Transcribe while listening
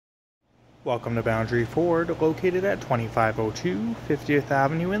Welcome to Boundary Ford, located at 2502 50th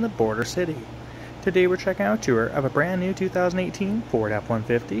Avenue in the Border City. Today we're checking out a tour of a brand new 2018 Ford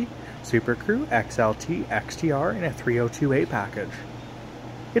F-150 SuperCrew XLT XTR in a 3028 package.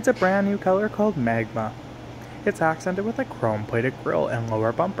 It's a brand new color called Magma. It's accented with a chrome-plated grille and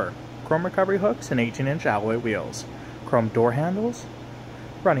lower bumper, chrome recovery hooks and 18-inch alloy wheels, chrome door handles,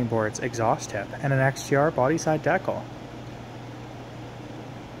 running boards, exhaust tip, and an XTR body side decal.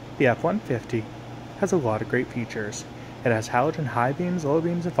 The F-150 has a lot of great features. It has halogen high beams, low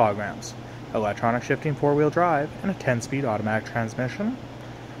beams, and fog lamps, electronic shifting 4-wheel drive, and a 10-speed automatic transmission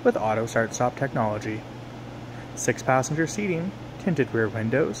with auto start-stop technology. 6-passenger seating, tinted rear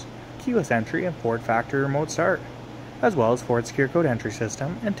windows, keyless entry, and Ford factory remote start, as well as Ford secure code entry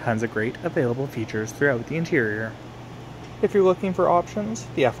system and tons of great available features throughout the interior. If you're looking for options,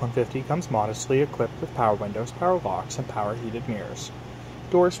 the F-150 comes modestly equipped with power windows, power locks, and power heated mirrors,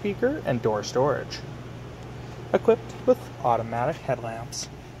 door speaker, and door storage. Equipped with automatic headlamps,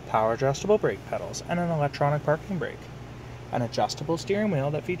 power adjustable brake pedals, and an electronic parking brake. An adjustable steering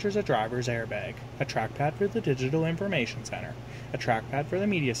wheel that features a driver's airbag, a trackpad for the digital information center, a trackpad for the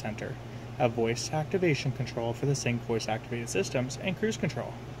media center, a voice activation control for the sync voice activated systems, and cruise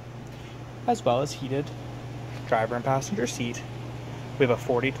control, as well as heated driver and passenger seat. We have a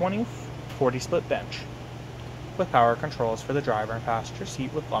 40-20, 40 split bench, with power controls for the driver and passenger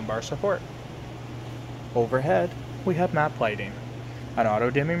seat with lumbar support. Overhead, we have map lighting, an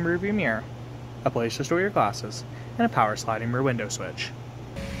auto-dimming rearview mirror, a place to store your glasses, and a power sliding rear window switch.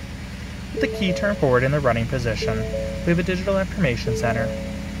 With the key turned forward in the running position, we have a digital information center,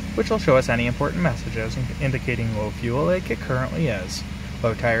 which will show us any important messages indicating low fuel like it currently is,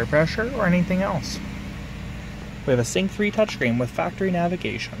 low tire pressure, or anything else. We have a Sync 3 touchscreen with factory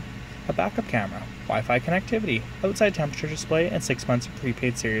navigation, a backup camera, Wi-Fi connectivity, outside temperature display, and 6 months of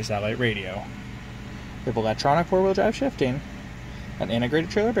prepaid Sirius Radio. We have electronic 4-wheel drive shifting, an integrated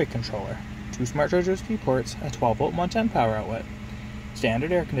trailer brake controller, 2 smart charger USB ports, a 12-volt 110 power outlet,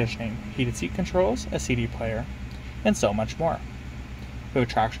 standard air conditioning, heated seat controls, a CD player, and so much more. We have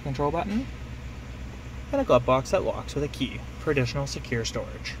a traction control button, and a glove box that locks with a key for additional secure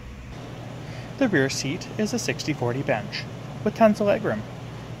storage. The rear seat is a 60/40 bench, with tons of legroom.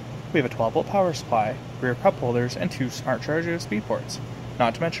 We have a 12-volt power supply, rear cup holders, and 2 smart charge USB ports,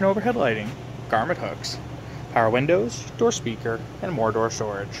 not to mention overhead lighting, garment hooks, power windows, door speaker, and more door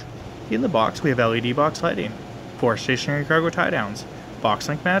storage. In the box we have LED box lighting, 4 stationary cargo tie-downs, box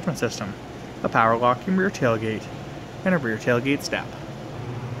link management system, a power locking rear tailgate, and a rear tailgate step.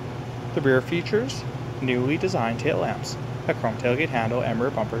 The rear features newly designed tail lamps, a chrome tailgate handle, and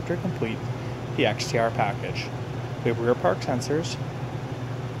rear bumper to complete the XTR package. We have rear park sensors,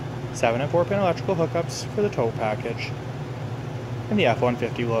 7 and 4-pin electrical hookups for the tow package, and the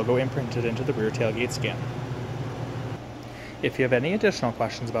F-150 logo imprinted into the rear tailgate skin. If you have any additional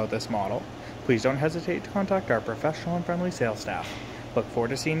questions about this model, please don't hesitate to contact our professional and friendly sales staff. Look forward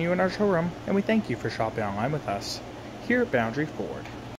to seeing you in our showroom, and we thank you for shopping online with us here at Boundary Ford.